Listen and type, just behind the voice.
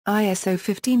ISO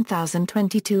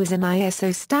 15022 is an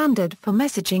ISO standard for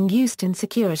messaging used in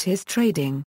securities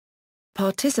trading.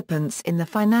 Participants in the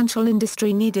financial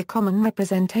industry need a common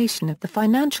representation of the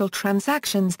financial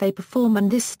transactions they perform,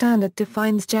 and this standard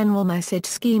defines general message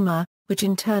schema, which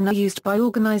in turn are used by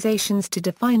organizations to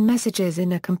define messages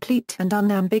in a complete and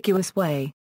unambiguous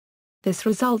way. This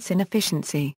results in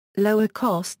efficiency, lower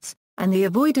costs, and the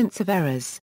avoidance of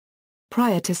errors.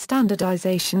 Prior to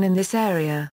standardization in this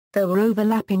area, there were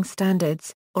overlapping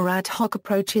standards, or ad hoc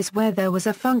approaches where there was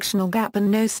a functional gap and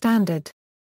no standard.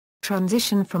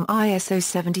 Transition from ISO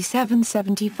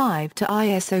 7775 to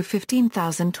ISO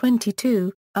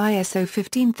 15022. ISO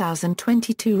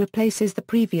 15022 replaces the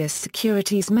previous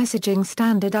securities messaging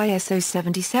standard ISO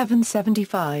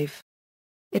 7775.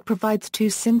 It provides two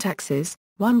syntaxes,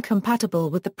 one compatible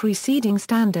with the preceding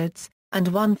standards, and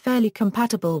one fairly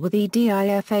compatible with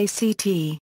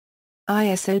EDIFACT.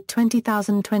 ISO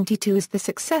 20022 is the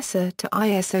successor to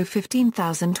ISO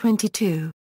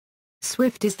 15022.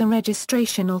 SWIFT is the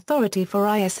registration authority for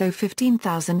ISO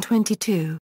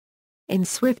 15022. In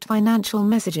SWIFT financial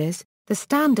messages, the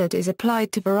standard is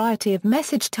applied to a variety of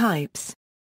message types.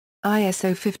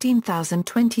 ISO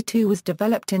 15022 was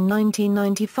developed in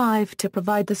 1995 to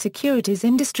provide the securities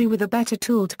industry with a better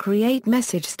tool to create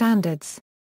message standards.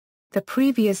 The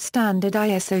previous standard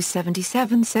ISO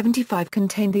 7775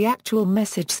 contained the actual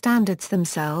message standards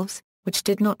themselves, which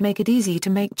did not make it easy to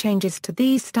make changes to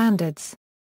these standards.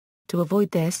 To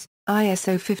avoid this,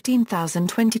 ISO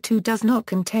 15022 does not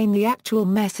contain the actual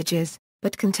messages,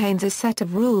 but contains a set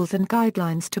of rules and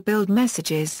guidelines to build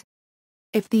messages.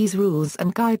 If these rules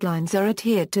and guidelines are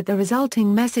adhered to, the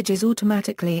resulting message is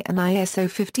automatically an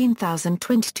ISO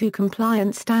 15022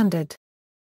 compliant standard.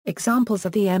 Examples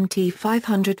are the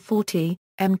MT540,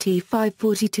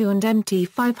 MT542 and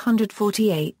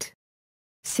MT548.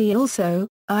 See also,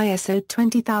 ISO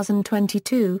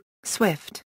 20022,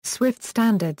 SWIFT, SWIFT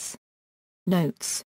standards. Notes.